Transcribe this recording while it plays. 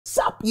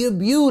up, you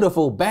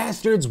beautiful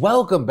bastards?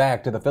 Welcome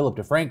back to the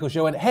DeFranco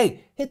Show, and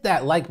hey, hit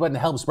that like button to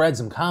help spread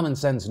some common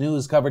sense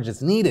news coverage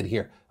that's needed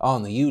here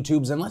on the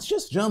YouTubes, and let's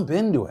just jump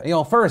into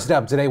it. First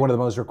up today, one of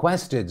the most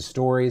requested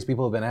stories.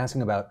 People have been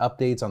asking about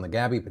updates on the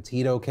Gabby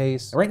Petito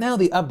case. Right now,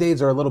 the updates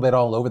are a little bit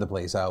all over the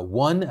place.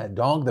 One,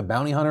 Dog the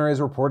bounty hunter is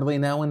reportedly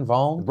now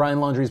involved. Brian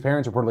Laundrie's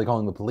parents reportedly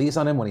calling the police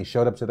on him when he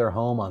showed up to their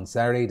home on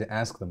Saturday to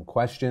ask them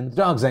questions.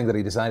 The Dog saying that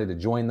he decided to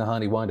join the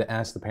hunt. He wanted to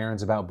ask the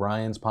parents about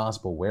Brian's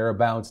possible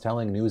whereabouts,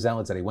 telling news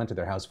outlets that he went to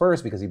their house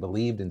first because he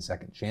believed in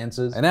second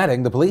chances, and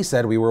adding, the police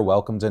said we were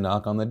welcome to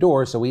knock on the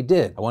door, so we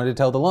did. I wanted to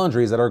tell the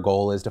Laundries that our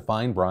goal is to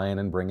find Brian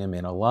and bring him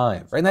in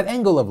alive. Right, and that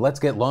angle of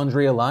let's get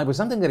Laundrie alive was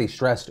something that he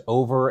stressed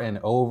over and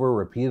over,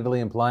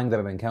 repeatedly implying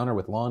that an encounter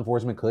with law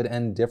enforcement could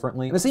end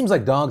differently. And it seems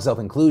like Dog's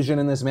self-inclusion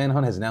in this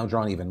manhunt has now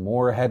drawn even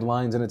more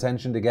headlines and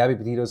attention to Gabby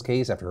Petito's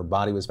case after her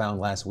body was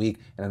found last week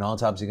and an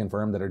autopsy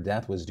confirmed that her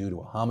death was due to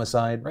a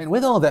homicide. Right, and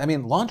with all of that,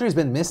 Laundrie's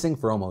been missing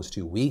for almost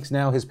 2 weeks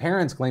now. His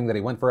parents claim that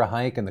he went for a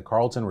hike in the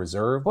Carlton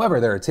Reserve. However,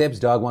 there are tips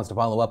Dog wants to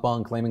follow up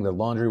on, claiming that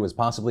Laundrie was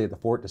possibly at the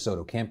Fort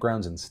DeSoto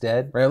campgrounds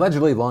instead. Right,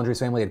 allegedly, Laundrie's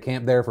family had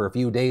camped there for a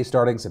few days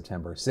starting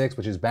September 6th,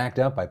 which is backed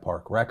up by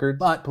park records.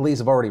 But police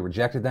have already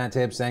rejected that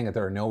tip, saying that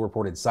there are no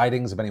reported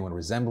sightings of anyone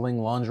resembling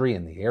Laundrie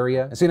in the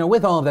area. And so,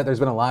 with all of that, there's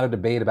been a lot of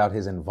debate about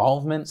his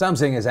involvement. Some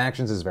saying his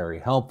actions is very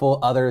helpful,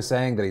 others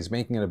saying that he's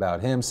making it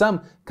about him,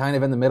 some kind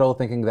of in the middle,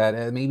 thinking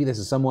that maybe this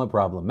is somewhat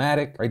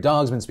problematic. Right,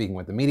 Dog's been speaking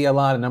with the media a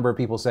lot, a number of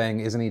people saying,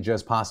 isn't he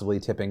just possibly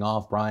tipping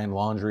off Brian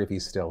Laundrie if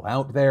he's still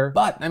out there?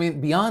 But,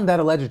 beyond that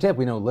alleged tip,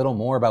 we know little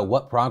more about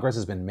what progress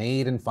has been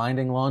made in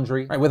finding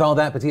Laundrie. Right, with all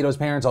that, Petito's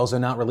parents also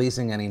not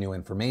releasing any new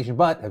information,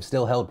 but have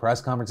still held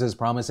press conferences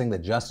promising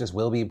that justice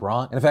will be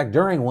brought. And in fact,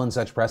 during one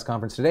such press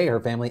conference today, her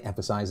family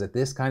emphasized that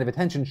this kind of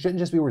attention shouldn't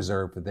just be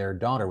reserved for their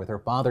daughter, with her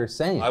father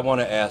saying, I want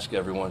to ask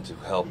everyone to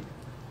help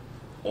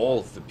all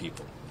of the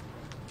people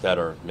that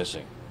are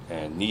missing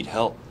and need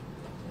help.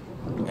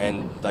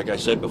 And like I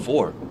said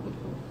before,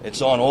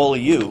 it's on all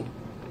of you,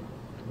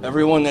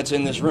 everyone that's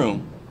in this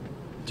room,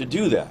 to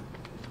do that.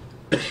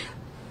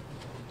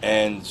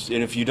 And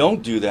if you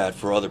don't do that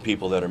for other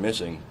people that are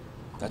missing,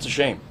 that's a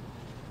shame.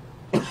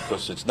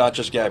 Because it's not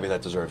just Gabby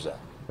that deserves that.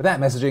 With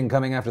that messaging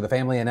coming after the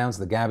family announced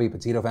the Gabby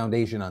Petito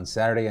Foundation on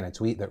Saturday in a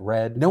tweet that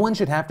read, no one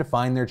should have to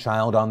find their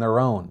child on their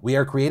own. We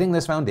are creating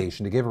this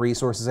foundation to give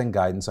resources and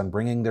guidance on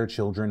bringing their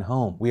children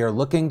home. We are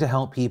looking to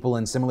help people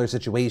in similar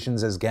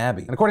situations as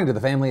Gabby. And according to the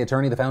family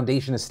attorney, the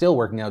foundation is still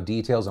working out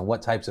details on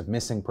what types of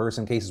missing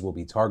person cases will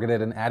be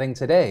targeted, and adding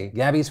today,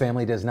 Gabby's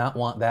family does not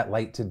want that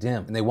light to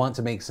dim, and they want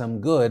to make some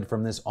good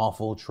from this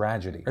awful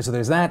tragedy. So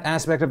there's that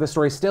aspect of the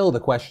story. Still the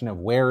question of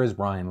where is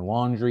Brian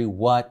Laundrie?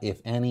 What, if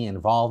any,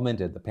 involvement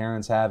did the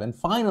parents have? And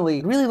finally,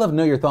 I'd really love to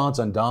know your thoughts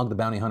on Dog the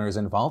bounty hunter's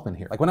involvement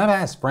here. Like, when I've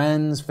asked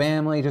friends,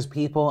 family, just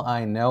people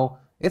I know,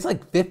 it's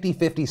like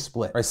 50-50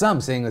 split. Or some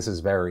seeing this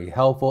as very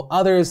helpful,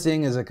 others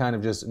seeing as a kind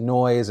of just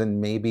noise and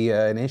maybe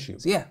an issue.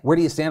 So yeah, where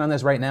do you stand on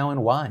this right now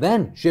and why?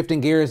 Then,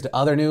 shifting gears to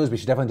other news, we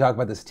should definitely talk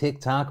about this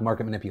TikTok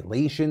market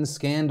manipulation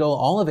scandal,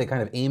 all of it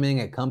kind of aiming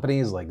at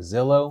companies like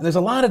Zillow. And there's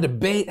a lot of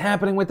debate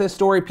happening with this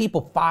story,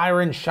 people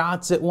firing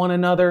shots at one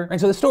another. And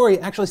so the story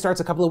actually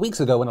starts a couple of weeks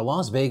ago when a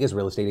Las Vegas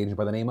real estate agent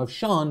by the name of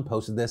Sean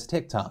posted this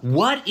TikTok.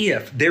 What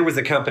if there was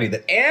a company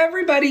that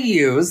everybody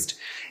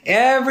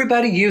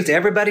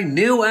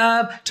knew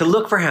of to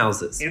look for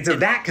houses? And so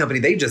that company,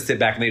 they just sit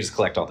back and they just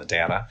collect all the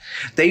data.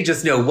 They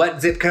just know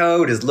what zip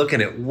code is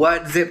looking at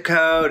what zip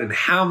code and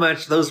how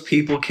much those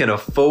people can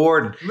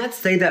afford. Let's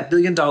say that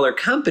billion-dollar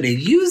company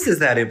uses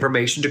that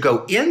information to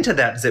go into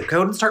that zip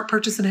code and start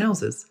purchasing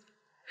houses.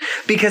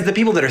 Because the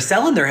people that are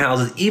selling their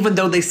houses, even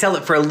though they sell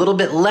it for a little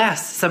bit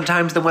less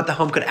sometimes than what the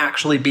home could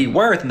actually be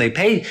worth, and they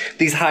pay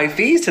these high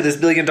fees to this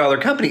billion-dollar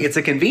company, it's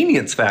a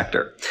convenience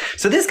factor.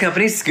 So this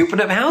company's scooping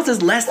up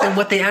houses less than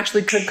what they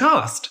actually could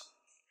cost.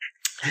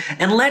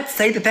 And let's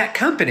say that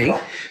company,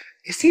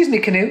 excuse me,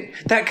 Canute,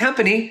 that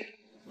company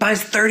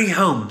buys 30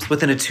 homes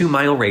within a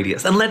 2-mile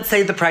radius. And let's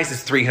say the price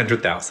is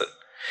 $300,000.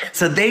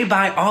 So they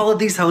buy all of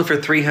these homes for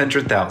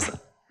 $300,000.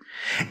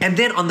 And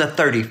then on the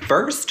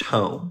 31st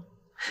home,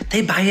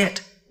 they buy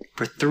it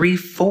for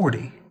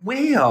 $340,000.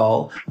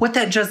 Well, what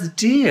that just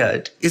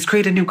did is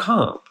create a new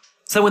comp.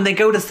 So when they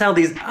go to sell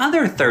these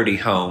other 30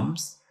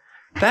 homes,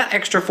 that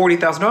extra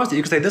 $40,000 that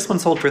you could say this one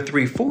sold for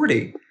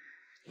 $340,000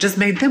 just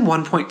made them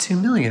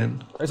 $1.2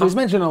 million. So he's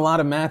mentioned a lot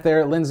of math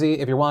there. Lindsay,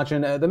 if you're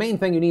watching, the main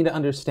thing you need to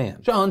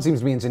understand. Sean seems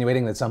to be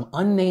insinuating that some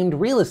unnamed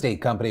real estate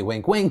company,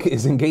 wink wink,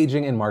 is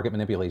engaging in market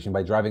manipulation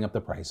by driving up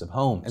the price of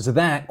homes. And so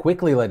that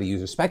quickly led to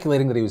users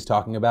speculating that he was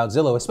talking about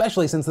Zillow,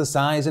 especially since the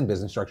size and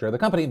business structure of the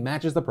company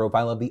matches the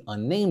profile of the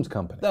unnamed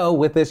company. Though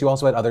with this, you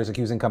also had others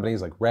accusing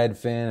companies like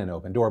Redfin and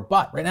Opendoor.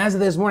 But right as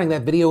of this morning,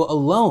 that video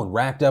alone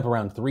racked up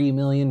around 3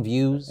 million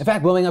views. In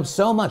fact, blowing up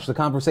so much, the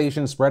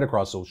conversation spread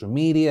across social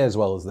media as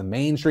well as the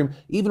main mainstream,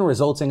 even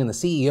resulting in the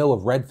CEO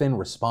of Redfin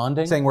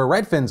responding, saying where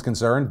Redfin's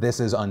concerned, this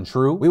is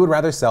untrue. We would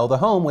rather sell the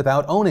home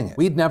without owning it.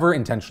 We'd never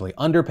intentionally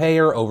underpay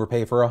or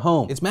overpay for a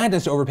home. It's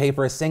madness to overpay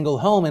for a single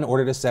home in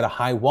order to set a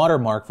high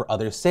watermark for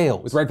other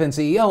sales. With Redfin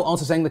CEO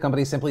also saying the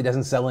company simply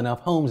doesn't sell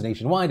enough homes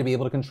nationwide to be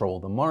able to control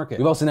the market.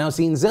 We've also now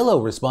seen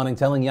Zillow responding,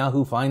 telling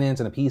Yahoo Finance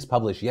in a piece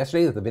published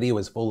yesterday that the video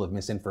is full of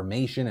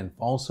misinformation and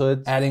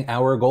falsehoods, adding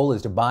our goal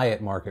is to buy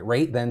at market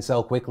rate, then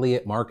sell quickly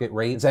at market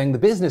rate, saying the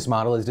business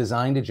model is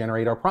designed to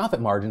generate our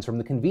profit margins from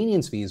the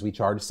convenience fees we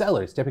charge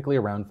sellers, typically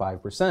around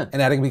 5%.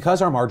 And adding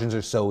because our margins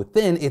are so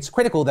thin, it's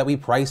critical that we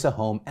price a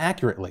home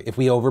accurately. If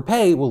we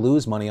overpay, we'll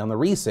lose money on the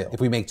resale.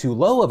 If we make too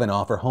low of an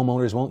offer,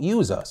 homeowners won't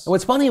use us. And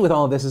what's funny with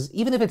all of this is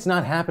even if it's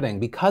not happening,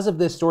 because of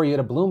this story, you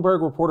had a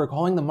Bloomberg reporter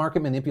calling the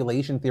market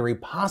manipulation theory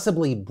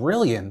possibly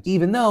brilliant,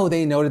 even though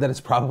they noted that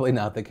it's probably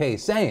not the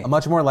case, saying a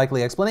much more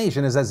likely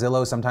explanation is that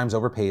Zillow sometimes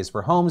overpays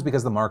for homes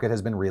because the market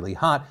has been really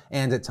hot,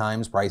 and at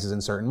times prices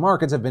in certain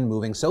markets have been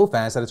moving so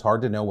fast that it's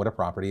hard to know what a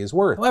property is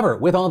worth. However,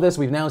 with all this,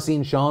 we've now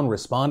seen Sean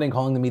responding,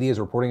 calling the media's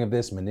reporting of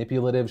this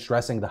manipulative,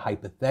 stressing the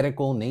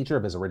hypothetical nature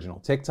of his original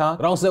TikTok.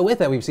 But also with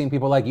that, we've seen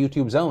people like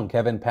YouTube's own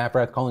Kevin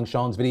Paffrath calling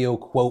Sean's video,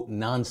 quote,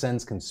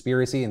 nonsense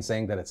conspiracy, and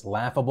saying that it's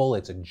laughable,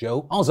 it's a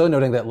joke. Also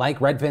noting that like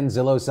Redfin,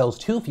 Zillow sells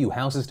too few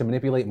houses to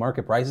manipulate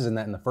market prices, and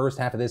that in the first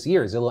half of this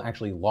year, Zillow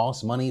actually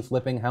lost money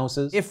flipping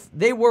houses. If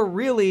they were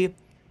really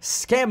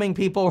scamming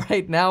people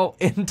right now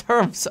in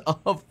terms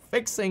of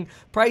fixing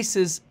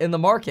prices in the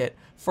market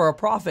for a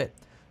profit,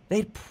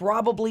 they'd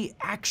probably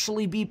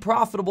actually be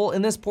profitable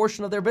in this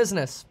portion of their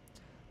business.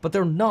 But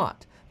they're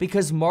not,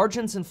 because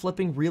margins in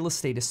flipping real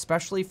estate,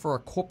 especially for a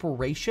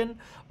corporation,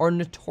 are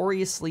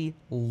notoriously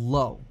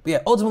low. But yeah,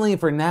 ultimately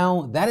for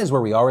now, that is where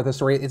we are with the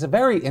story. It's a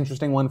very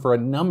interesting one for a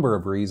number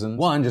of reasons.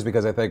 One, just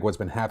because I think what's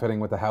been happening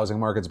with the housing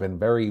market's been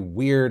very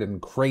weird and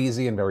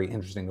crazy and very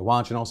interesting to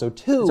watch. And also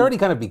two, it's already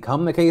kind of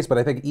become the case, but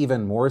I think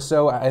even more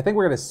so, I think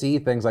we're gonna see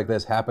things like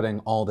this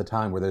happening all the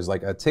time, where there's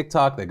like a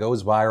TikTok that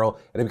goes viral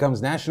and it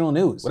becomes national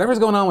news. Whatever's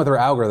going on with her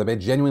algorithm, it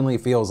genuinely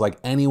feels like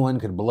anyone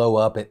could blow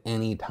up at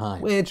any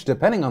time, which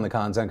depending on the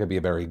content could be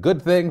a very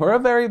good thing or a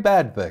very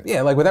bad thing.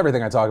 Yeah, like with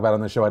everything I talk about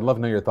on this show, I'd love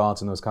to know your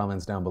thoughts in those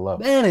comments down below.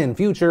 Then in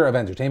future of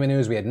entertainment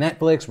news, we had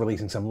Netflix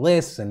releasing some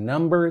lists and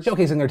numbers,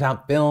 showcasing their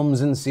top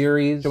films and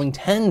series, showing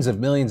tens of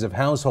millions of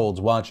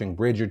households watching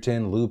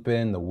Bridgerton,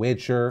 Lupin, The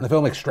Witcher. The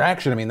film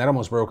Extraction, I mean, that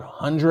almost broke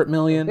 100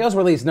 million. They also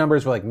released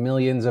numbers for like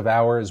millions of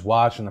hours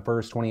watched in the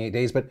first 28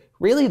 days, but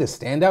really the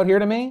standout here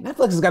to me,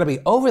 Netflix has got to be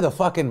over the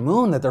fucking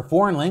moon that their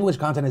foreign language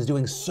content is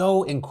doing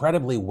so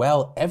incredibly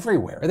well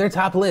everywhere. Their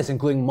top list,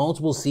 including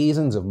multiple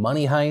seasons of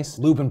Money Heist,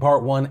 Lupin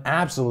Part 1,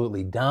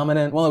 absolutely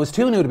dominant. While it was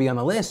too new to be on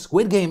the list,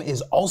 Squid Game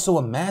is also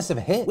a massive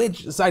hit.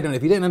 Which, side note,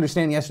 if you didn't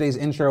understand yesterday's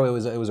intro,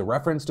 it was a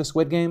reference to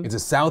Squid Game. It's a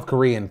South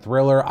Korean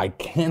thriller. I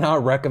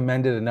cannot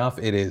recommend it enough.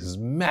 It is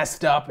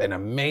messed up and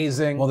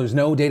amazing. While there's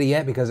no data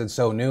yet because it's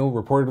so new,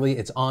 reportedly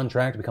it's on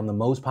track to become the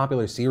most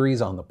popular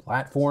series on the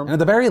platform. And at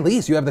the very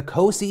least, you have the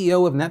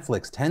co-CEO of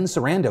Netflix, Ten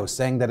Sarando,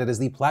 saying that it is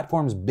the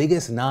platform's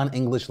biggest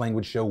non-English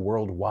language show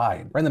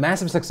worldwide. And the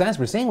massive success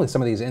we're seeing with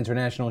some of these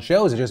international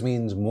shows, it just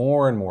means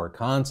more and more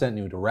content,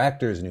 new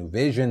directors, new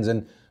visions,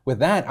 and with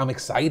that, I'm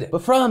excited.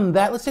 But from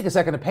that, let's take a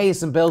second to pay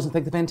some bills and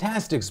thank the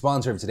fantastic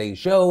sponsor of today's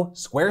show,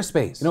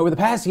 Squarespace. You know, over the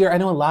past year, I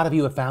know a lot of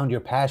you have found your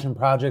passion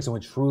projects and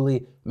what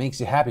truly makes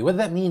you happy. Whether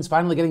that means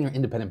finally getting your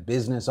independent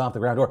business off the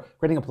ground or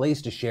creating a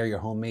place to share your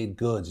homemade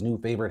goods, new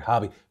favorite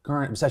hobby,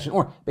 current obsession,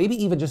 or maybe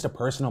even just a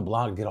personal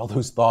blog to get all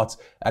those thoughts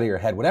out of your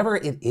head. Whatever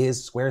it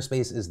is,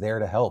 Squarespace is there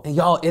to help. And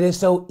y'all, it is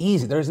so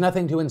easy. There's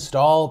nothing to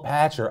install,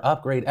 patch, or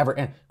upgrade ever.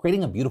 And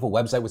creating a beautiful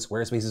website with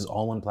Squarespace's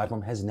all-in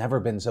platform has never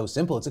been so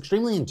simple. It's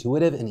extremely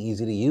intuitive and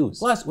easy to use.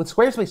 Plus, with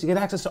Squarespace, you get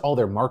access to all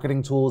their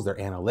marketing tools, their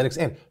analytics,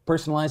 and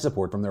personalized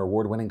support from their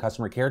award-winning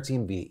customer care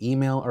team via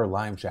email or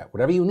live chat.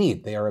 Whatever you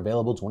need, they are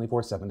available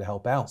 24/7 to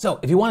help out. So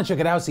if you want to check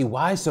it out, see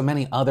why so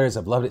many others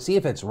have loved it, see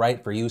if it's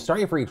right for you, start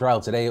your free trial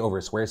today over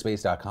at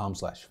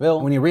squarespace.com/Phil.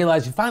 And when you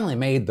realize you finally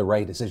made the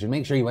right decision,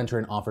 make sure you enter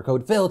in offer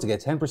code Phil to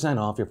get 10%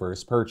 off your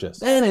first purchase.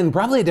 Then in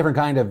probably a different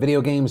kind of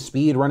video game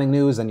speed running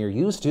news than you're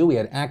used to, we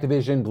had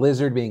Activision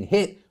Blizzard being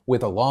hit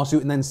with a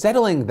lawsuit and then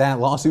settling that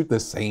lawsuit the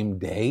same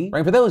day.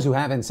 Right, for those who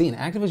haven't seen,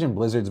 Activision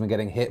Blizzard's been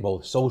getting hit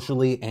both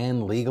socially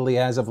and legally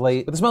as of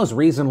late. But this most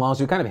recent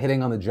lawsuit kind of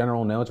hitting on the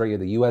general notes, right? You have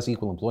the U.S.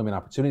 Equal Employment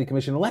Opportunity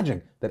Commission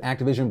alleging that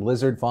Activision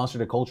Blizzard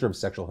fostered a culture of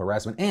sexual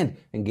harassment and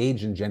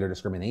engaged in gender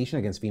discrimination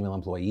against female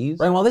employees.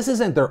 Right, while this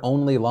isn't their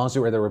only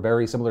lawsuit, where there were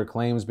very similar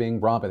claims being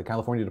brought by the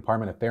California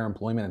Department of Fair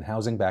Employment and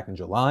Housing back in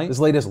July, this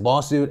latest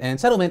lawsuit and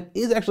settlement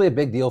is actually a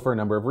big deal for a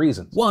number of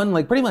reasons. One,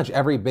 like pretty much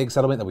every big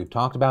settlement that we've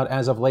talked about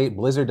as of late,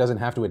 Blizzard doesn't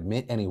have to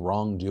admit any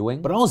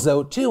wrongdoing. But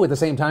also, too, at the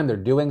same time, they're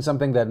doing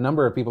something that a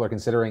number of people are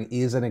considering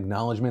is an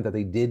acknowledgement that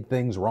they did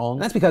things wrong.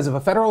 And that's because if a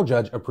federal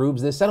judge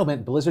approves this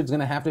settlement, Blizzard's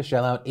gonna have to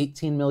shell out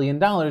 $18 million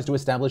to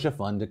establish a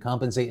fund to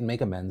compensate and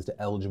make amends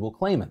to eligible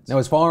claimants. Now,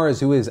 as far as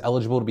who is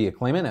eligible to be a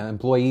claimant,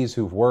 employees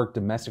who've worked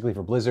domestically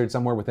for Blizzard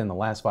somewhere within the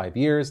last 5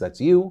 years, that's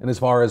you. And as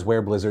far as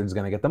where Blizzard's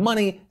gonna get the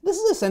money, this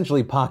is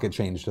essentially pocket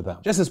change to them.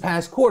 Just this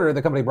past quarter,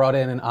 the company brought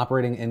in an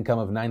operating income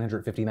of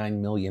 $959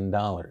 million.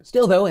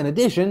 Still though, in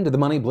addition to the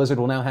money, Blizzard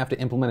will now have to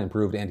implement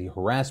improved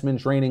anti-harassment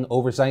training,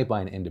 oversight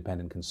by an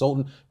independent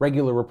consultant,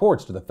 regular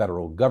reports to the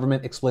federal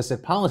government,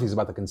 explicit policies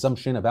about the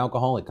consumption of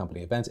alcohol at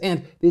company events,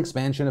 and the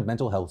expansion of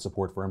mental health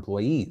support for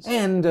employees.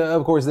 And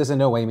of course, this in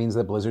no way means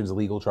that Blizzard's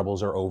legal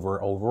troubles are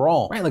over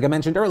overall. Right, like I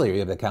mentioned earlier, you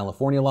have the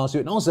California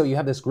lawsuit, and also you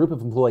have this group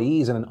of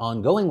employees in an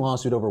ongoing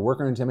lawsuit over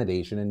worker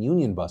intimidation and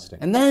union busting.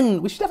 And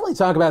then we should definitely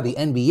talk about the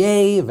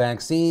NBA,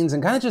 vaccines,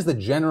 and kind of just the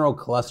general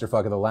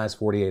clusterfuck of the last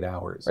 48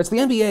 hours. It's the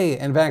NBA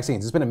and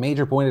vaccines. It's been a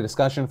major point of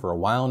discussion for a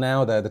while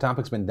now. The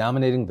topic's been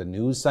dominating the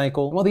news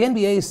cycle. And while the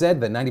NBA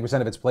said that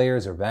 90% of its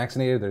players are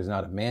vaccinated, there's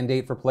not a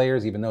mandate for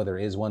players, even though there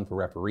is one for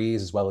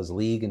referees, as well as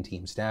league and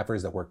team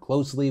staffers that work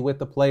closely with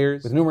the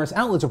players. With numerous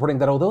outlets reporting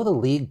that although the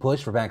league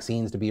pushed for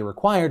vaccines to be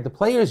required, the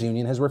players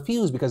union has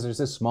refused because there's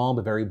this small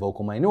but very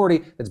vocal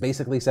minority that's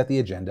basically set the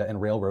agenda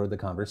and railroaded the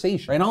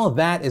conversation. And all of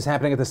that is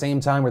happening at the same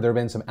time where there have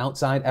been some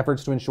outside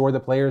efforts to ensure the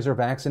players are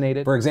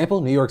vaccinated. For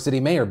example, New York City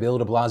Mayor Bill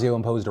de Blasio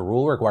imposed a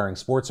rule requiring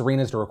sports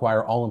arenas to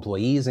require all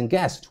employees and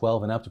guests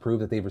 12 and up to prove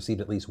that they've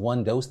received at least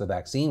one dose of the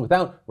vaccine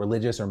without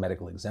religious or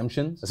medical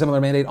exemptions. A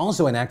similar mandate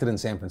also enacted in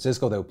San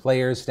Francisco, though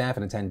players, staff,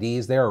 and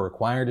attendees there are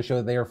required to show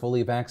that they are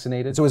fully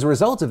vaccinated. So as a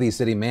result of these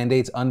city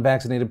mandates,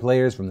 unvaccinated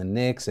players from the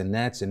Knicks and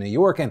Nets in New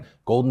York and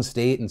Golden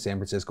State and San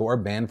Francisco are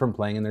banned from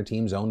playing in their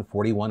team's own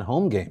 41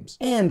 home games.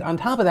 And on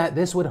top of that,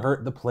 this would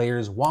hurt the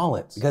players'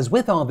 wallets. Because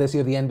with all this, you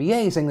have the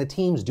NBA saying that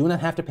teams do not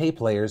have to pay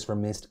players for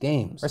missed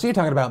games. So you're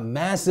talking about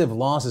massive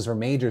losses for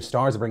major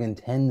stars that bring in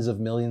tens of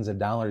millions of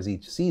dollars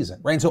each season.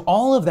 Right? And so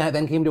all of that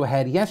then came to a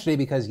head yesterday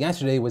because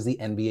yesterday was the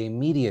NBA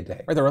Media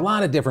Day. Right? There were a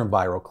lot of different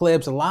viral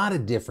clips, a lot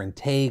of different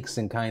takes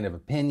and kind of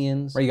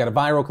opinions. Right? You got a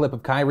viral clip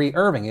of Kyrie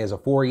Irving. He has a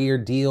 4-year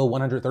deal,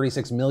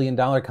 $136 million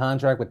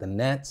contract with the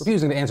Nets,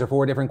 refusing to answer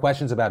 4 different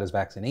questions about his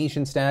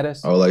vaccination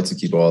status. I would like to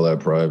keep all that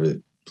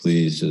private.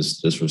 Please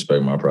just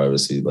respect my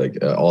privacy. Like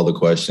all the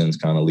questions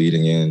kind of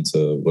leading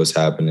into what's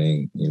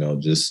happening,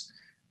 just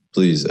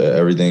please,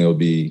 everything will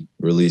be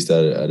released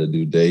at a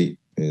due date.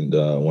 And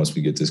once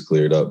we get this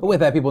cleared up. But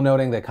with that, people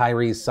noting that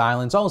Kyrie's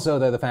silence, also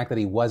the fact that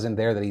he wasn't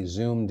there, that he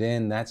zoomed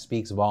in, that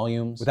speaks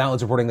volumes. With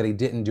outlets reporting that he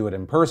didn't do it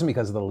in person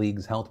because of the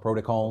league's health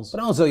protocols.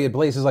 But also you had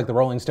places like the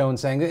Rolling Stone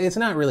saying that it's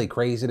not really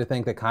crazy to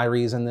think that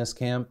Kyrie's in this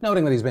camp,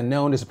 noting that he's been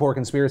known to support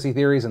conspiracy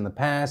theories in the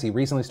past. He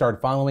recently started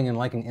following and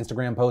liking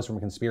Instagram posts from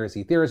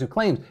conspiracy theorists who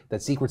claimed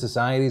that secret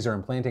societies are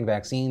implanting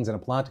vaccines in a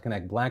plot to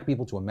connect black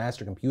people to a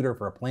master computer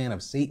for a plan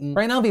of Satan.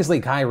 Right, and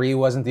obviously Kyrie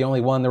wasn't the only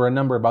one. There were a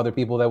number of other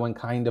people that went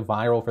kind of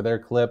viral for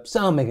their clips,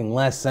 some making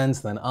less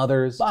sense than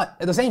others. But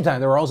at the same time,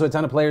 there were also a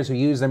ton of players who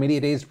used their media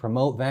days to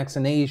promote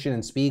vaccination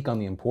and speak on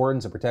the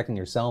importance of protecting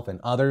yourself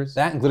and others.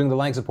 That including the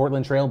likes of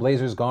Portland Trail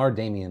Blazers guard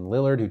Damian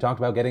Lillard, who talked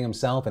about getting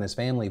himself and his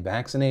family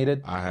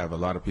vaccinated. I have a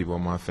lot of people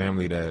in my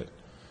family that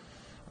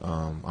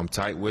I'm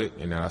tight with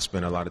and that I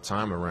spend a lot of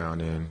time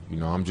around, and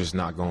I'm just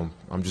not going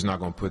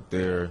to put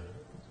their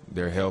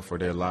health or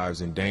their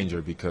lives in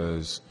danger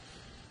because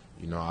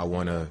I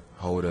want to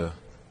hold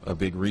a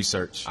big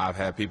research. I've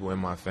had people in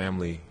my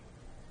family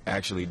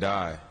actually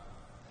die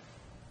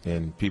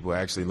and people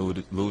actually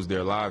lose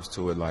their lives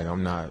to it. Like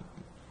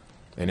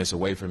and it's a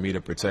way for me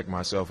to protect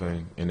myself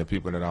and the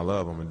people that I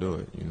love. I'm gonna do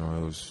it.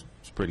 It's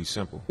pretty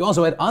simple. You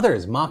also had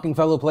others mocking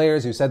fellow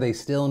players who said they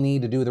still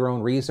need to do their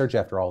own research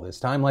after all this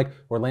time, like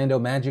Orlando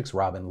Magic's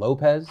Robin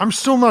Lopez. I'm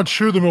still not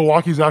sure the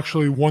Milwaukee's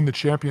actually won the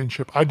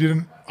championship. I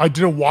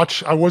didn't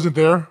watch. I wasn't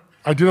there.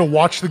 I didn't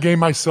watch the game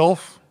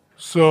myself.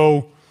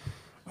 So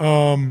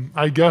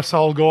I guess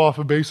I'll go off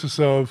a basis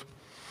of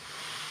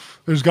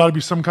there's got to be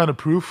some kind of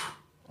proof.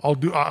 I'm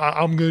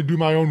going to do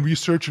my own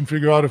research and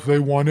figure out if they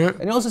won it.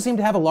 And you also seem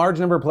to have a large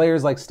number of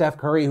players like Steph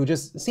Curry who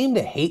just seem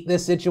to hate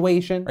this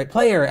situation. Right,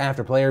 player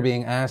after player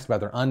being asked about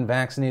their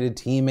unvaccinated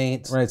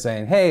teammates, right,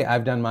 saying, hey,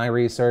 I've done my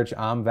research,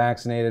 I'm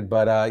vaccinated,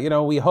 but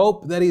we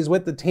hope that he's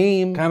with the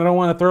team. Kind of don't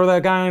want to throw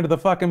that guy under the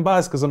fucking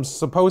bus because I'm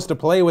supposed to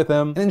play with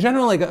him. And in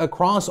general, like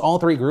across all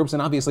 3 groups,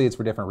 and obviously it's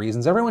for different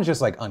reasons, everyone's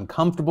just like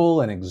uncomfortable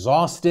and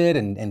exhausted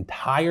and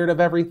tired of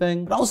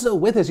everything. But also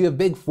with this, you have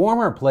big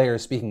former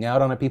players speaking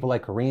out on it, people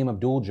like Kareem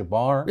Abdul-Jabbar,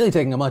 really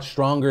taking a much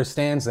stronger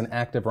stance than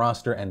active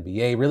roster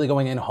NBA, really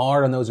going in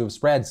hard on those who have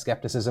spread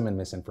skepticism and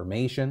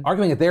misinformation,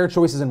 arguing that their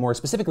choices and more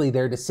specifically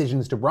their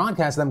decisions to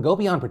broadcast them go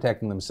beyond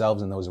protecting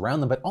themselves and those around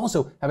them, but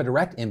also have a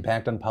direct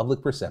impact on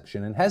public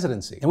perception and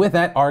hesitancy. And with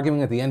that, arguing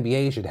that the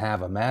NBA should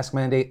have a mask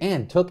mandate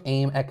and took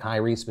aim at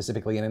Kyrie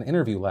specifically in an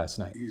interview last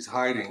night. He's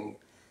hiding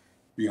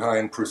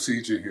behind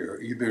procedure here.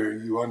 Either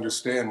you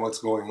understand what's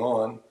going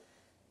on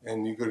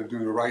and you're going to do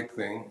the right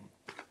thing,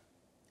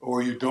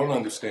 or you don't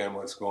understand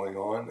what's going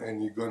on,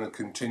 and you're going to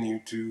continue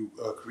to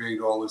create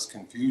all this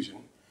confusion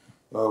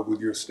with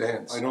your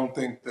stance. I don't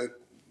think that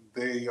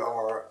they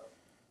are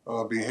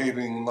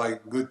behaving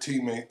like good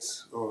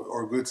teammates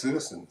or good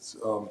citizens.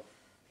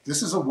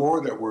 This is a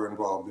war that we're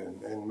involved in,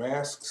 and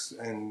masks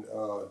and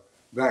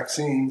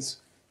vaccines,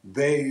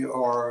 they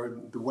are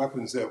the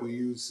weapons that we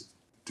use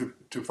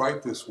to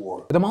fight this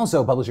war. But I'm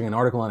also publishing an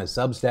article on his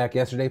Substack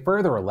yesterday,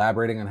 further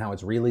elaborating on how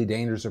it's really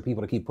dangerous for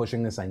people to keep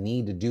pushing this "I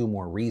need to do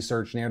more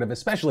research" narrative,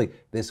 especially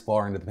this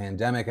far into the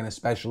pandemic and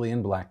especially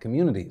in Black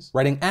communities.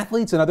 Writing,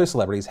 athletes and other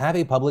celebrities have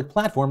a public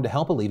platform to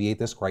help alleviate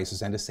this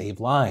crisis and to save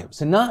lives.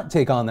 To not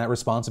take on that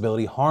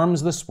responsibility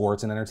harms the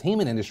sports and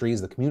entertainment industries,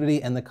 the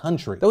community, and the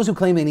country. Those who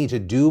claim they need to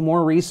do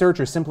more research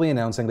are simply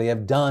announcing they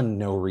have done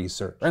no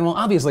research. And while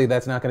obviously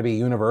that's not going to be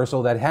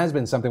universal, that has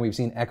been something we've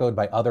seen echoed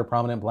by other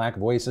prominent Black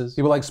voices.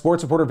 People like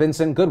sports reporter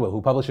Vincent Goodwill, who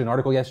published an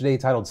article yesterday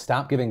titled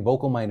 "Stop Giving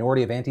Vocal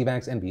Minority of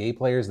Anti-Vax NBA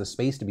Players the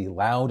Space to Be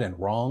Loud and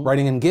Wrong."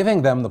 Writing, and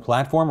giving them the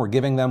platform or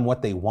giving them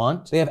what they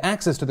want. They have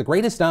access to the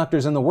greatest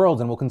doctors in the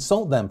world and will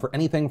consult them for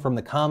anything from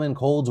the common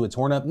cold to a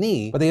torn up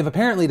knee, but they have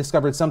apparently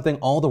discovered something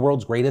all the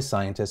world's greatest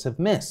scientists have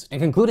missed.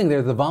 And concluding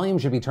there, the volume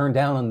should be turned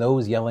down on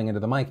those yelling into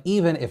the mic.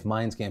 Even if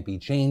minds can't be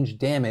changed,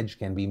 damage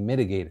can be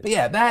mitigated. But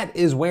yeah, that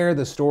is where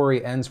the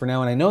story ends for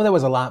now, and I know that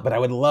was a lot, but I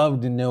would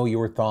love to know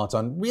your thoughts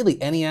on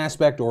really any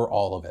aspect or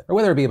all of it, or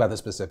whether it be about the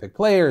specific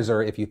players,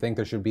 or if you think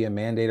there should be a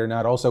mandate or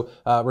not. Also,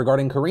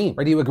 regarding Kareem,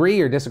 or do you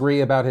agree or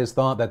disagree about his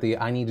thought that the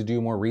 "I need to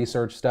do more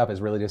research" stuff is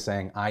really just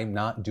saying I'm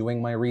not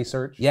doing my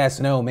research? Yes,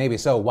 no, maybe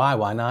so,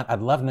 why not? I'd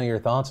love to know your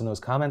thoughts in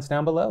those comments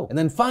down below. And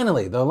then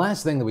finally, the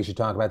last thing that we should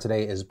talk about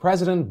today is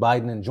President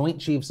Biden and Joint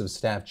Chiefs of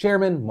Staff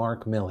Chairman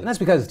Mark Milley. And that's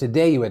because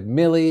today you had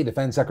Milley,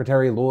 Defense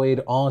Secretary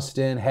Lloyd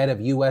Austin, head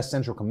of U.S.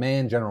 Central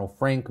Command General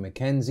Frank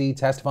McKenzie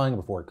testifying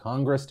before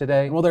Congress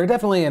today. And while there are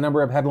definitely a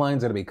number of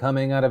headlines that'll be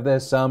coming out of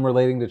this, some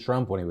relating to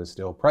Trump when he was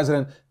still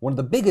president, one of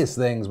the biggest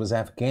things was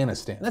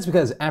Afghanistan. And that's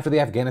because after the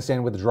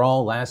Afghanistan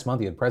withdrawal last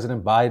month, you had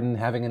President Biden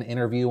having an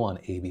interview on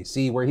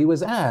ABC where he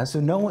was asked, so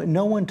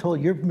no one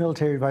told, your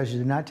military advisors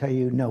did not tell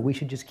you, no, we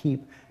should just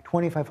keep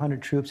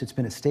 2,500 troops. It's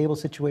been a stable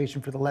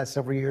situation for the last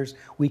several years.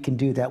 We can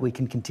do that. We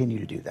can continue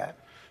to do that.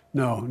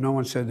 No, no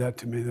one said that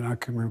to me that I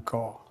can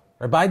recall.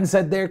 Or Biden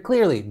said there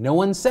clearly, "No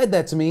one said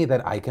that to me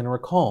that I can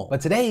recall."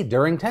 But today,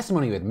 during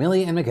testimony with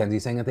Milley and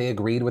McKenzie saying that they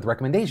agreed with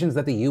recommendations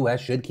that the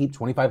U.S. should keep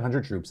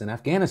 2,500 troops in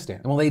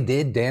Afghanistan. And while they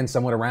did dance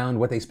somewhat around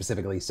what they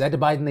specifically said to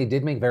Biden, they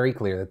did make very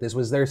clear that this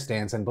was their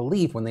stance and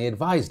belief when they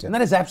advised him. And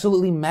that is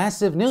absolutely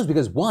massive news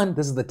because, one,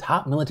 this is the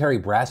top military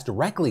brass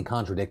directly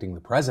contradicting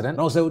the president.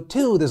 And also,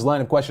 two, this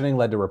line of questioning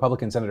led to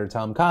Republican Senator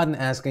Tom Cotton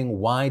asking,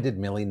 why did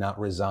Milley not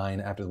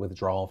resign after the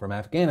withdrawal from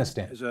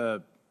Afghanistan? As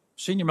a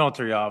senior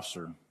military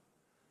officer,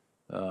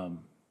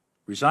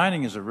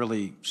 resigning is a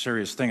really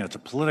serious thing, and it's a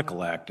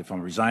political act if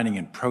I'm resigning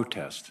in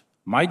protest.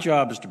 My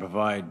job is to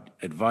provide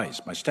advice.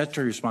 My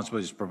statutory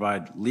responsibility is to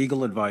provide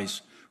legal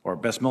advice or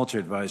best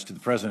military advice to the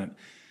president,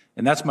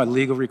 and that's my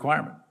legal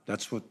requirement.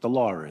 That's what the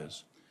law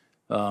is.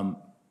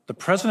 The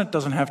president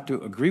doesn't have to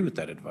agree with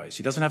that advice.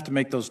 He doesn't have to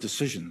make those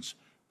decisions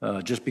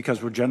just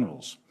because we're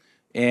generals.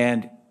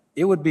 And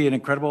it would be an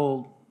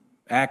incredible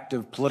act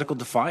of political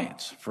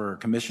defiance for a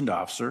commissioned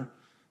officer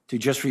to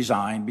just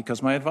resign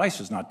because my advice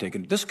is not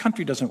taken. This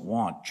country doesn't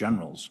want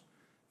generals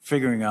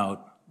figuring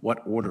out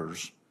what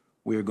orders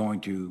we are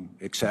going to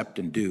accept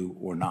and do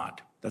or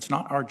not. That's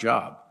not our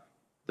job.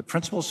 The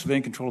principle of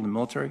civilian control of the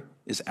military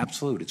is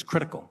absolute. It's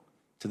critical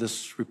to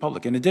this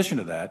republic. In addition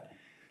to that,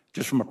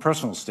 just from a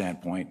personal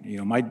standpoint, you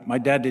know, my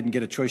dad didn't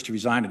get a choice to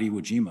resign at Iwo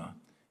Jima,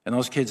 and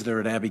those kids that are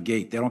at Abbey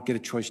Gate, they don't get a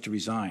choice to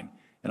resign.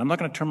 And I'm not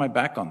going to turn my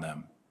back on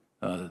them.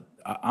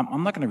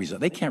 I'm not going to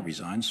resign. They can't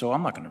resign, so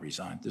I'm not going to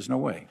resign. There's no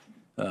way.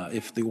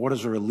 If the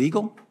orders are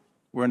illegal,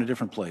 we're in a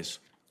different place.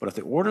 But if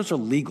the orders are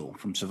legal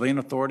from civilian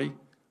authority,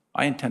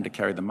 I intend to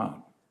carry them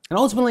out. And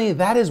ultimately,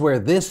 that is where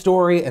this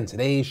story and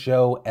today's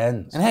show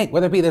ends. And hey,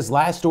 whether it be this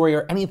last story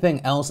or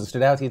anything else that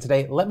stood out to you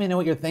today, let me know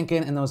what you're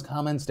thinking in those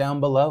comments down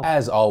below.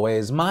 As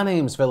always, my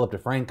name's Philip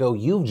DeFranco.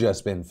 You've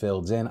just been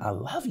filled in. I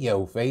love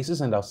yo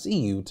faces, and I'll see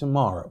you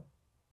tomorrow.